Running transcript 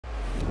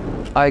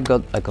I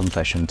got a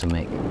confession to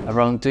make.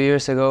 Around 2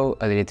 years ago,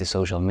 I deleted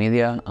social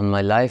media and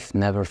my life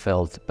never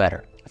felt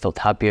better. I felt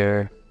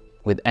happier,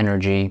 with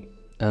energy,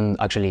 and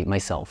actually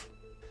myself.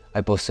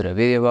 I posted a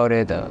video about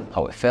it,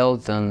 how I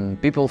felt,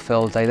 and people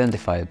felt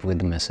identified with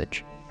the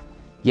message.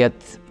 Yet,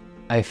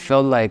 I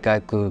felt like I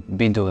could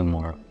be doing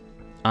more.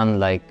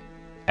 Unlike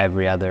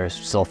every other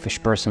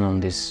selfish person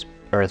on this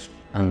earth,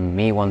 and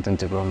me wanting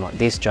to grow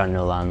this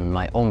channel and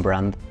my own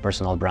brand,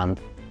 personal brand,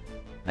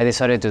 I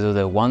decided to do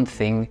the one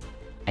thing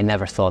I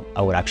never thought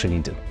I would actually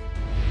do.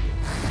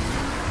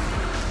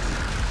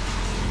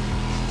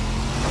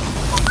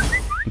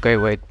 Okay,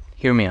 wait,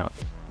 hear me out.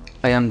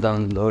 I am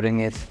downloading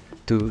it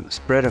to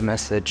spread a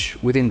message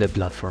within the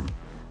platform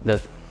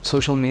that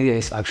social media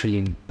is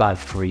actually bad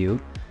for you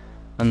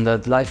and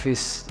that life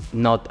is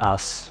not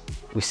as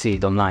we see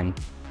it online.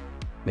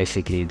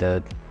 Basically,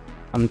 that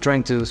I'm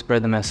trying to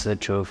spread the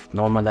message of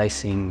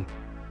normalizing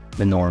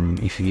the norm,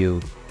 if you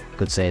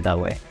could say it that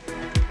way.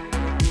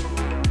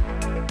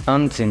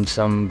 And since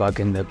I'm back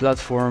in the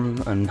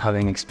platform and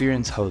having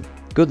experienced how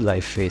good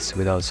life is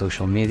without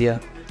social media,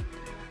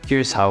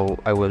 here's how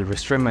I will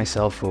restrain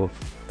myself of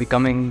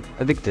becoming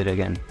addicted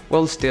again,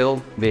 while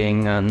still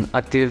being an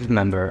active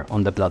member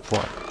on the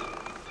platform.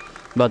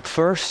 But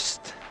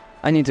first,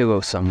 I need to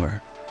go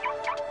somewhere.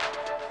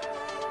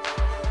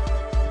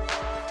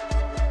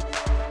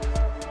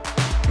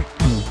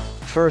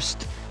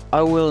 First,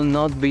 I will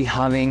not be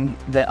having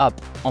the app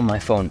on my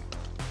phone,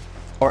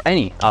 or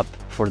any app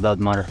for that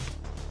matter.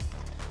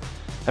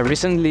 I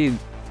recently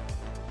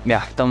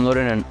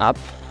downloaded an app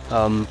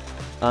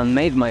and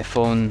made my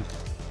phone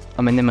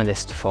a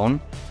minimalist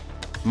phone.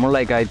 More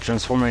like I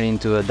transformed it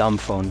into a dumb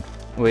phone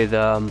with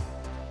the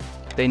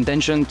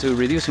intention to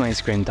reduce my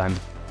screen time.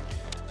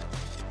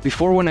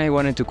 Before, when I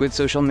wanted to quit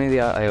social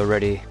media, I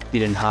already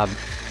didn't have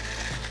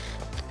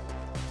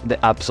the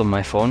apps on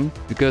my phone,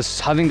 because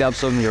having the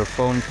apps on your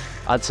phone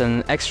adds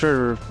an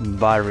extra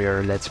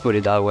barrier, let's put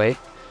it that way,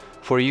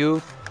 for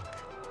you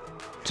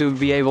to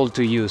be able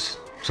to use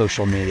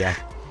social media.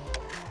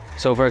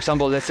 So for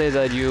example, let's say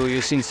that you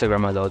use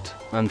Instagram a lot,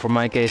 and for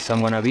my case, I'm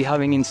gonna be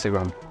having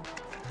Instagram.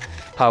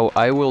 How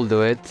I will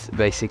do it,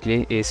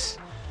 basically, is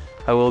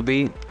I will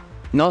be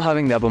not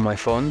having the app on my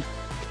phone,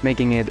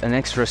 making it an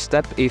extra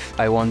step if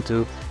I want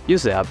to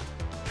use the app.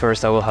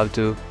 First, I will have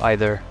to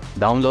either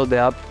download the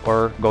app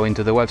or go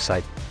into the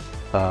website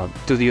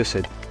to use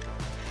it,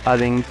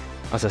 adding,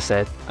 as I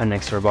said, an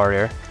extra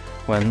barrier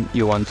when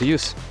you want to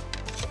use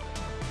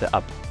the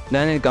app.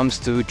 Then it comes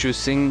to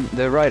choosing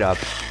the right app.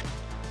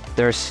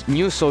 There's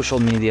new social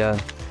media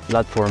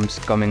platforms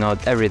coming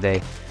out every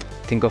day.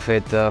 Think of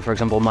it, for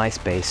example,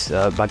 MySpace.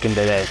 Back in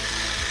the day,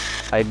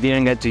 I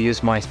didn't get to use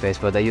MySpace,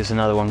 but I used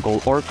another one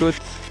called Orkut.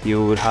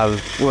 You would have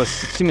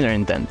similar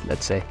intent,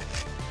 let's say.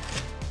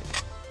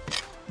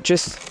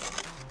 Just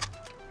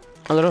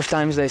a lot of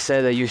times they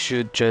say that you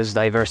should just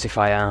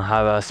diversify and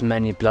have as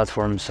many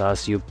platforms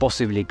as you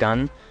possibly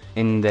can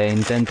in the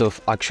intent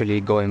of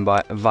actually going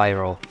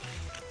viral.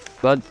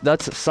 But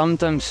that's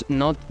sometimes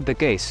not the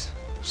case.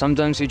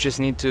 Sometimes you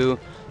just need to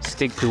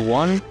stick to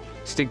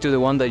the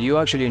one that you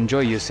actually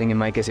enjoy using. In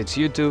my case, it's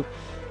YouTube.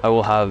 I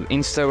will have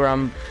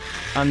Instagram,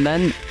 and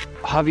then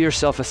have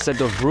yourself a set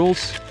of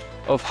rules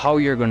of how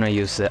you're gonna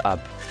use the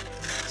app.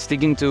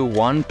 Sticking to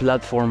one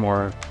platform,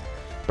 or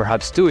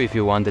perhaps two if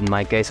you want, in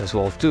my case as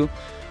well two,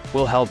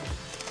 will help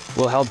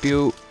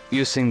you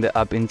using the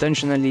app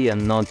intentionally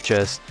and not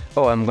just,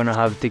 oh, I'm gonna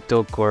have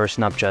TikTok or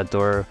Snapchat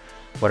or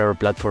whatever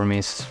platform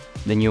is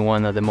the new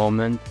one at the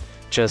moment,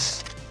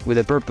 just with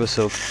the purpose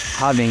of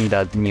having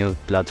that new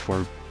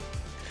platform.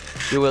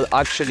 You will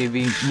actually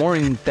be more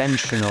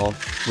intentional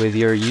with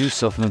your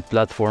use of the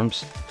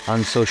platforms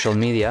and social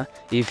media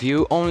if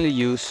you only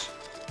use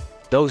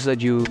those that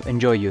you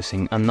enjoy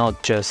using and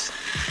not just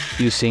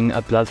using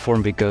a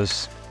platform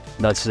because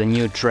that's the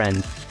new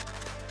trend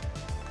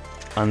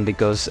and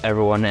because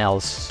everyone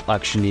else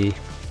actually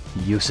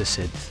uses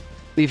it.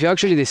 If you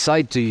actually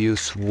decide to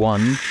use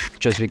one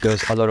just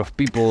because a lot of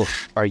people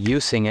are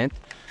using it,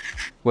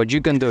 what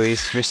you can do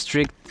is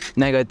restrict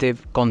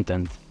negative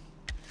content.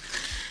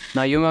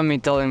 Now you might be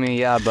telling me,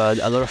 yeah, but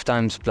a lot of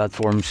times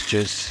platforms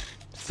just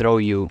throw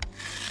you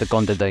the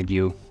content that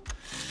you,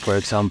 for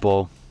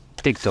example,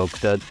 TikTok,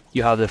 that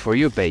you have the For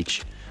You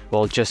page.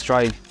 Well, just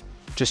try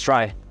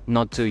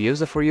not to use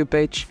the For You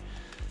page.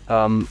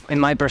 In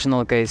my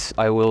personal case,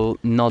 I will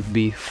not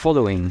be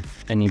following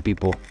any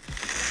people.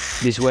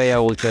 This way I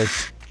will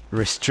just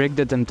restrict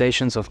the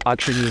temptations of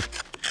actually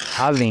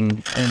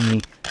having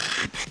any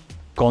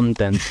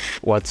content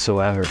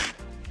whatsoever.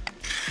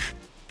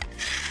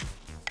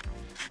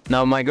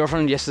 Now, my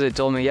girlfriend yesterday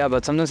told me, yeah,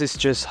 but sometimes it's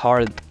just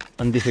hard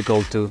and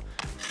difficult to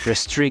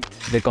restrict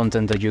the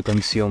content that you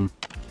consume.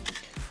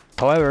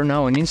 However,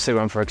 now on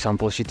Instagram, for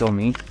example, she told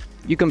me,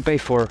 you can pay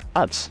for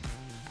ads.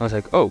 I was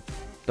like, oh,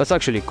 that's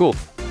actually cool.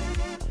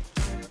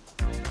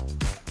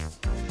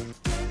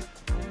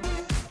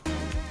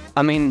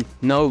 I mean,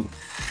 no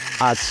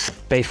ads,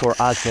 pay for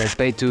ads, they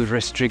pay to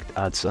restrict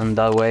ads, and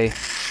that way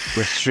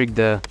restrict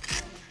the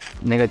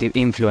negative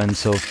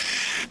influence of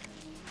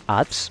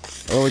ads,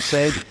 I would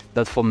say,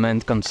 that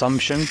foment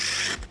consumption.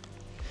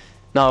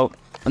 Now,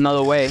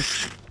 another way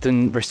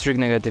to restrict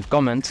negative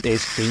comments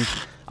is to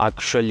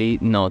actually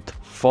not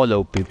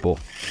follow people.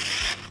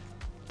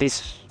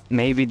 This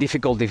may be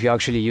difficult if you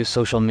actually use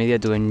social media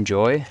to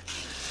enjoy,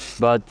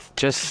 but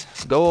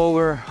just go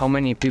over how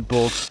many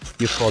people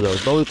you follow.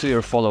 Go to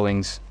your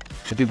followings,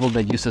 the people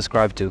that you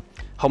subscribe to.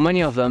 How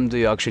many of them do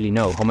you actually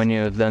know? How many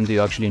of them do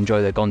you actually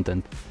enjoy the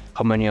content?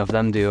 How many of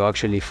them do you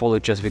actually follow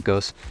just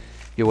because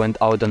you went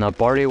out on a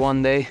party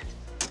one day?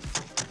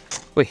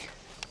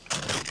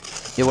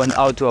 You went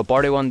out to a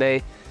party one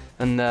day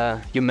and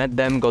you met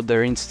them, got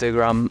their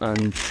Instagram,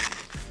 and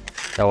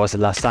that was the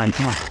last time.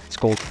 It's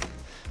cold.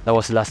 That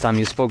was the last time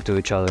you spoke to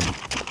each other.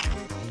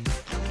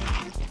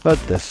 What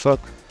the fuck?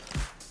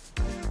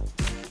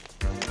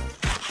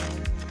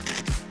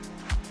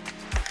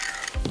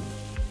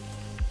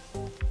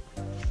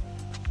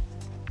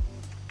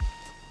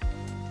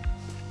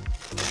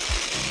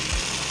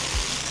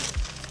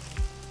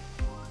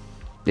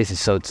 This is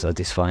so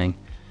satisfying.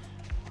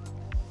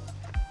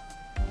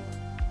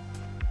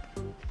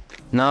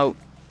 Now,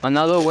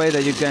 another way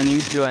that you can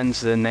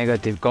influence the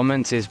negative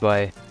comments is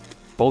by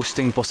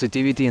posting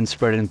positivity and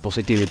spreading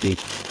positivity.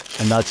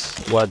 And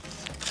that's what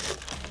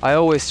I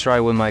always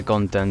try with my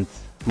content.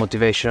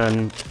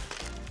 Motivation,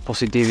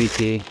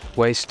 positivity,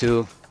 ways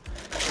to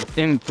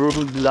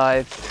improve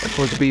life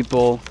for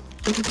people.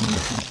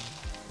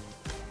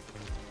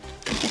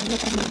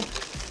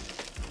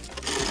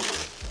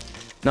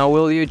 Now,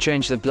 will you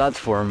change the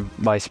platform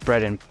by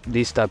spreading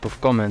these type of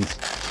comments?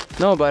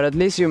 No, but at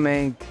least you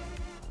make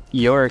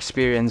your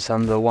experience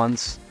and the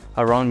ones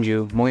around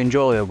you more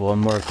enjoyable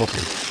and more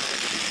positive.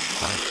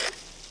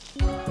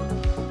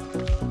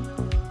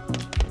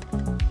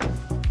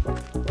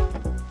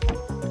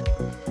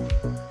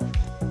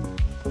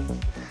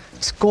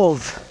 It's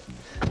cold.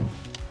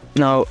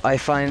 Now, I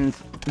find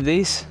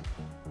this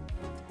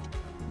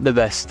the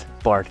best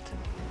part.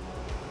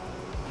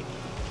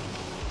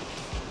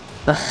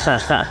 Oh,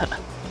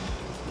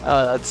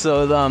 that's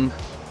so dumb.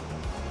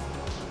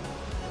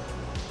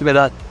 Look at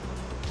that.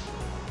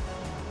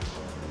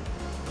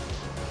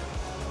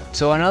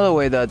 So another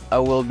way that I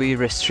will be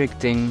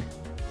restricting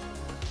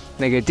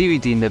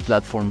negativity in the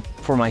platform,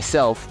 for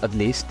myself at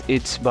least,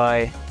 it's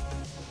by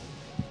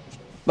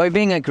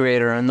being a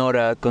creator and not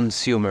a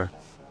consumer.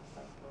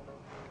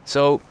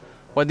 So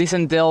what this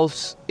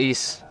entails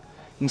is,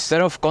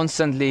 instead of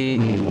constantly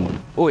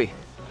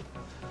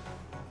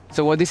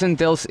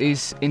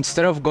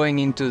instead of going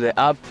into the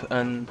app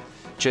and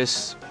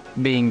just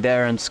being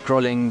there and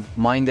scrolling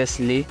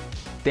mindlessly,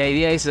 the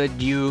idea is that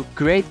you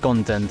create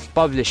content,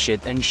 publish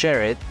it and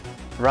share it,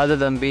 rather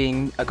than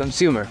being a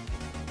consumer.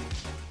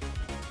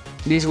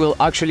 This will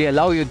actually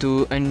allow you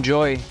to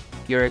enjoy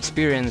your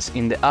experience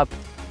in the app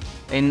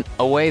in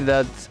a way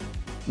that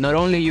not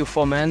only you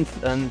foment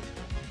and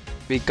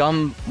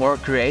become more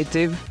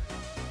creative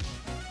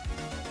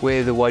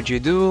with what you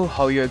do,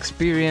 how you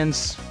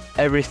experience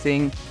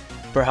everything,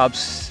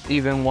 perhaps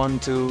even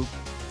want to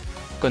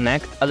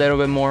connect a little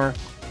bit more.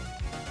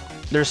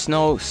 There's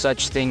no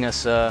such thing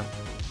as a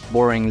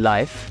boring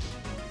life.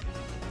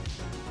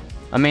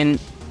 I mean,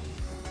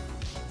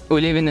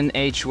 we live in an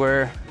age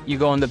where you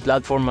go on the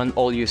platform and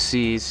all you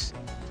see is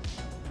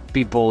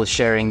people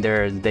sharing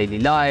their daily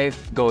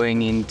life,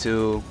 going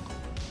into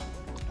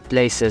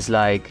places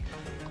like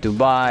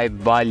Dubai,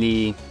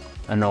 Bali,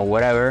 I don't know,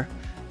 whatever,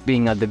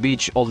 being at the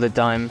beach all the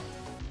time.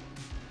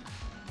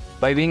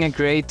 By being a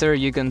creator,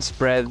 you can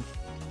spread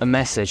a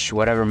message,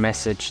 whatever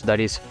message that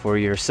is for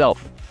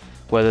yourself.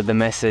 Whether the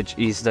message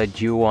is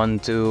that you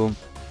want to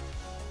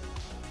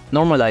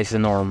normalize the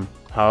norm,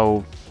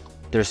 how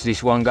there's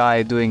this one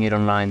guy doing it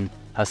online,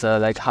 has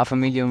like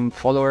 500,000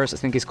 followers, I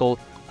think it's called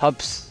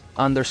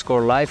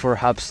hubs_life or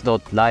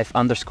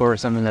hubs.life_ or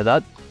something like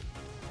that.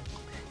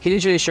 He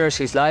literally shares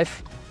his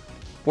life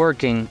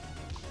working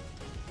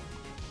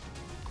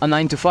a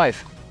 9 to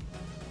 5.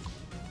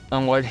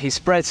 And what he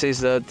spreads is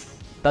that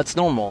that's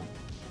normal,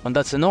 and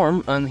that's the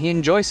norm, and he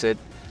enjoys it.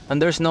 And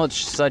there's no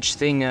such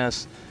thing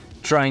as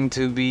trying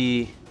to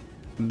be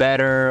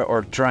better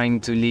or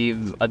trying to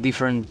live a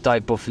different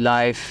type of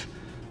life,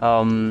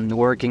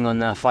 working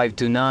on a 5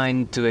 to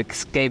 9 to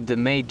escape the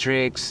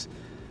matrix.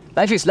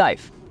 Life is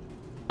life,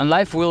 and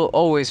life will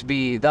always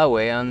be that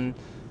way, and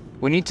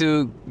we need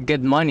to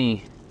get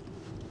money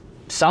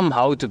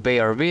somehow to pay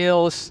our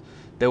bills,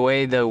 the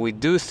way that we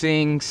do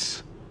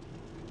things.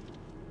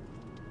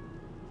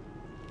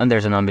 And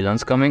there's an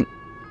ambulance coming.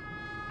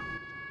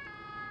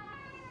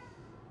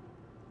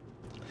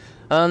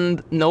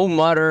 And no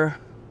matter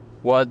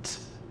what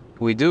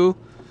we do,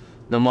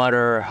 no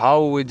matter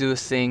how we do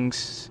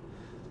things,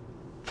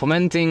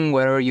 fomenting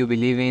whatever you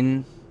believe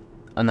in,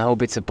 and I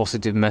hope it's a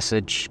positive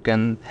message,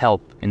 can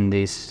help in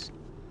this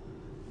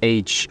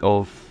age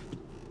of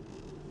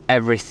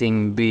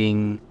everything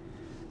being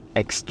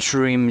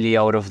extremely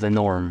out of the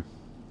norm.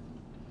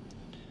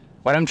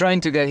 What I'm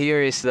trying to get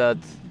here is that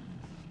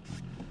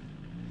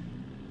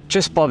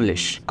just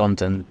publish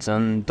content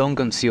and don't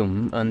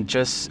consume, and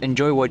just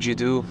enjoy what you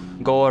do.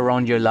 Go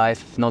around your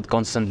life, not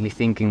constantly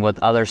thinking what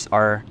others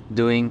are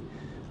doing,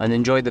 and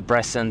enjoy the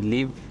present,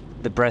 live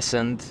the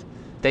present.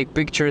 Take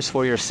pictures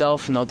for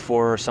yourself, not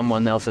for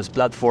someone else's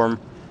platform,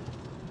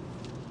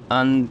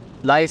 and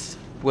life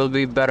will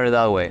be better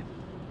that way.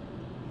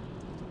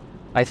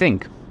 I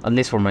think, at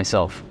least for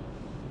myself.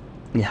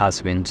 It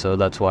has been, so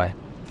that's why.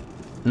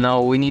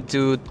 Now we need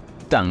to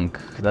tank,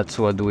 that's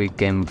what we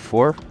came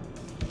for.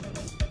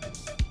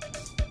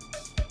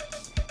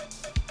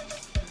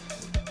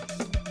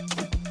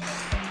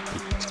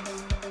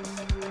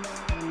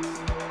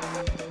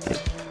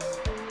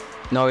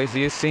 Now if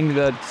you think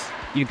that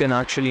you can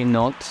actually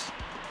not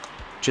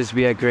just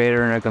be a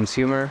creator and a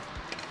consumer,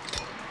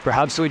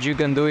 perhaps what you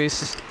can do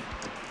is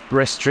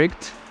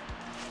restrict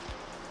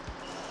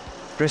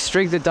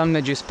the time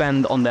that you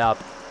spend on the app.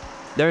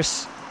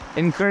 There's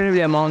incredibly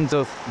amount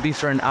of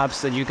different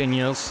apps that you can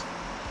use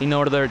in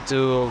order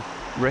to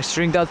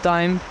restrict that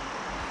time.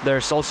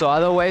 There's also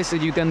other ways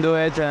that you can do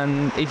it,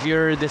 and if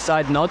you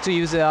decide not to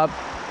use the app,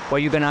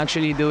 what you can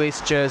actually do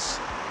is just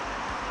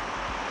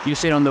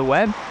use it on the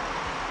web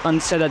and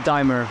set a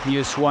timer,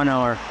 use 1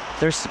 hour.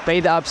 There's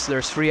paid apps,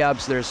 there's free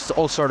apps, there's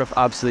all sort of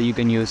apps that you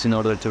can use in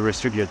order to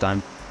restrict your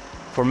time.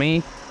 For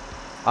me,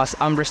 as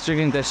I'm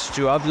restricting this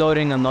to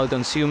uploading and not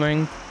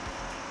consuming,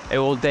 it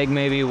will take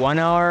maybe 1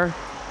 hour,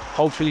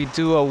 hopefully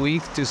 2 a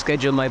week, to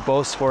schedule my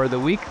posts for the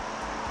week,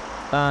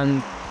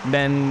 and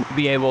then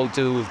be able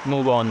to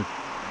move on.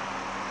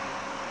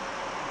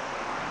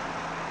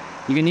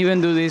 You can even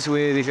do this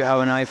with, if you have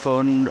an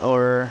iPhone,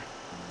 or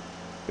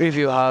if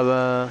you have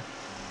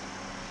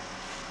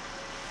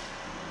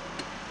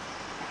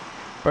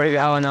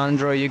an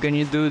Android, you can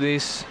do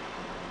this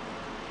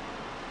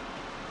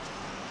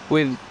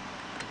with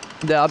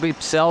the app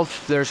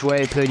itself. There's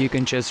ways that you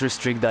can just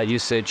restrict that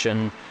usage,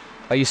 and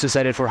I used to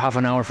set it for half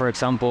an hour, for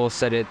example,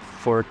 set it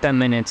for 10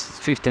 minutes,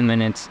 15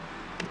 minutes,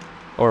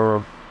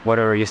 or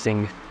whatever you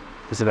think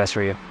is the best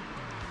for you.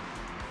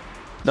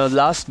 Now,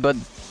 last but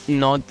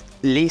not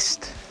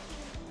least,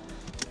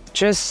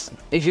 just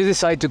if you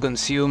decide to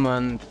consume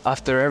and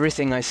after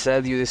everything I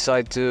said you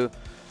decide to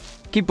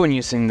keep on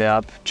using the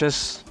app,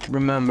 just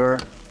remember,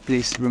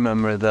 please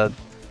remember that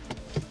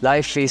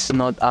life is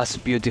not as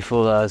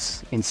beautiful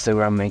as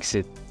Instagram makes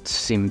it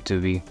seem to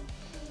be.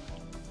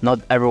 Not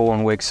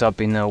everyone wakes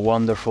up in a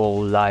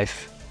wonderful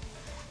life,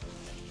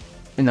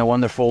 in a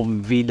wonderful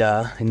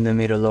villa in the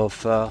middle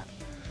of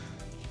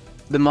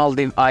the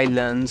Maldives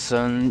Islands,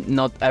 and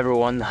not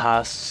everyone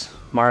has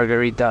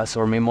margaritas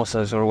or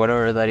mimosas or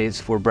whatever that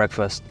is for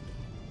breakfast.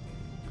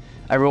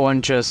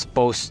 Everyone just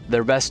posts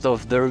their best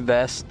of their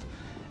best.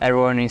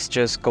 Everyone is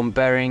just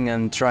comparing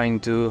and trying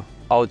to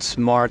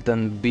outsmart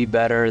and be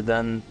better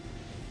than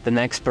the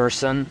next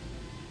person.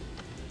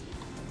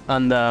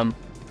 And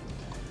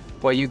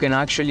what you can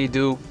actually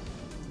do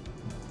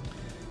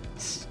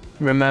is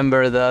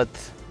remember that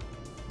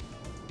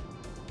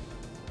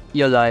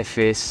your life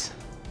is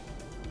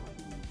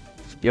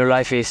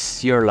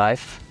your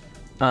life,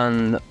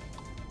 and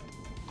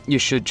you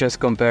should just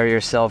compare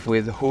yourself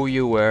with who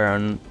you were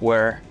and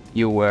where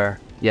you were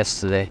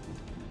yesterday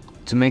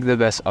to make the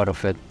best out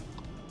of it.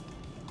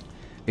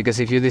 Because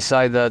if you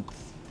decide that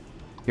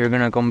you're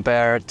gonna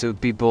compare to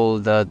people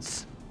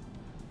that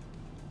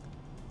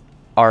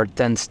are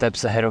 10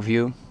 steps ahead of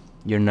you,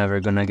 you're never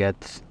gonna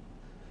get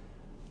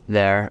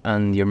there,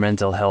 and your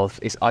mental health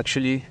is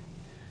actually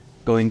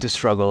going to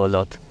struggle a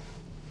lot.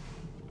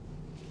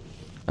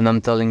 And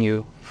I'm telling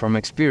you from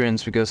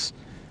experience, because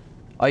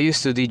I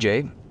used to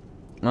DJ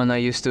and I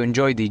used to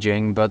enjoy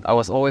DJing, but I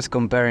was always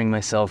comparing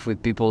myself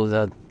with people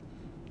that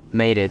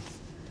made it,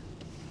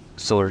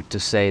 so to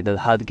say, that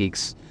had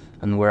gigs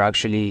and were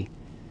actually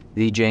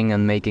DJing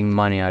and making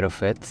money out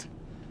of it.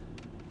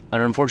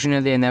 And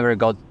unfortunately I never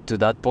got to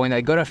that point.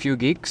 I got a few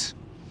gigs,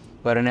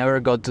 but I never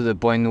got to the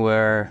point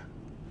where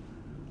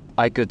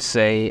I could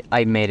say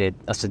I made it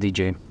as a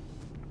DJ.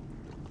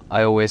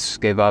 I always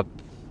gave up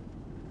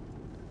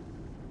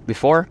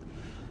before,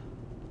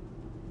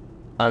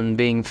 and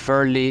being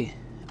fairly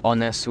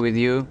honest with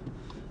you,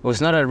 it was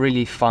not a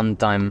really fun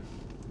time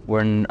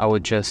when I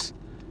would just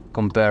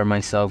compare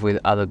myself with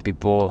other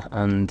people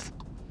and,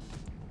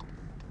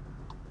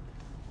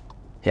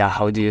 yeah,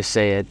 how do you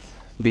say it?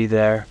 Be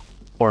there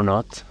or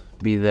not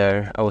be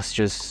there. I was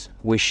just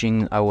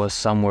wishing I was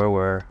somewhere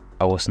where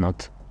I was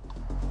not.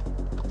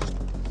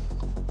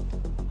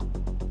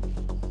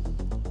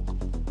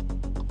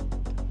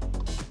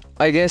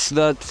 I guess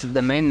that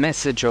the main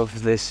message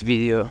of this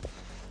video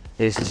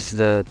is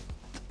that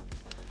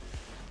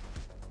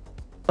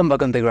I'm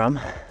back on the gram,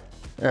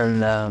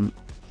 and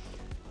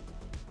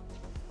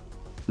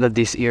that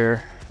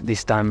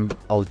this time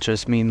I'll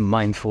just be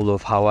mindful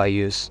of how I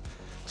use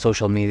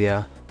social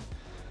media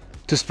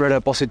to spread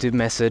a positive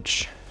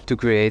message, to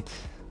create,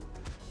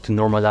 to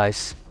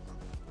normalize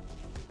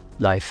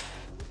life,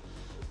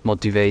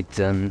 motivate,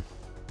 and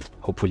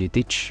hopefully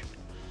teach.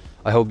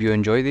 I hope you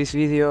enjoyed this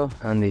video,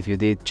 and if you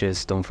did,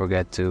 just don't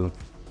forget to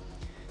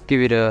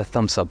give it a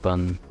thumbs up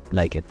and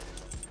like it.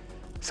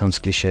 Sounds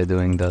cliche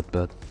doing that,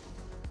 but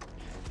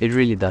it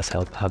really does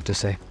help, I have to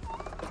say.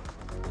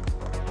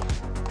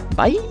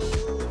 Bye!